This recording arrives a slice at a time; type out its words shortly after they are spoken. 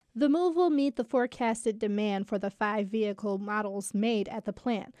The move will meet the forecasted demand for the 5 vehicle models made at the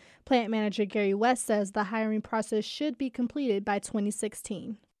plant. Plant manager Gary West says the hiring process should be completed by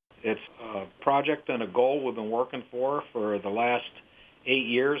 2016. It's a project and a goal we've been working for the last 8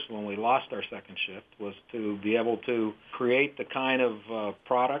 years when we lost our second shift, was to be able to create the kind of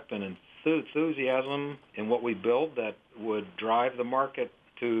product and enthusiasm in what we build that would drive the market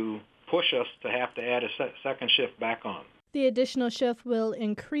to push us to have to add a second shift back on. The additional shift will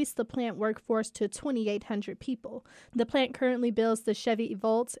increase the plant workforce to 2,800 people. The plant currently builds the Chevy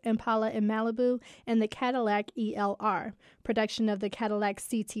Volt, Impala and Malibu, and the Cadillac ELR. Production of the Cadillac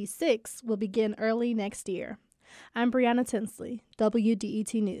CT6 will begin early next year. I'm Brianna Tinsley,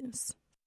 WDET News.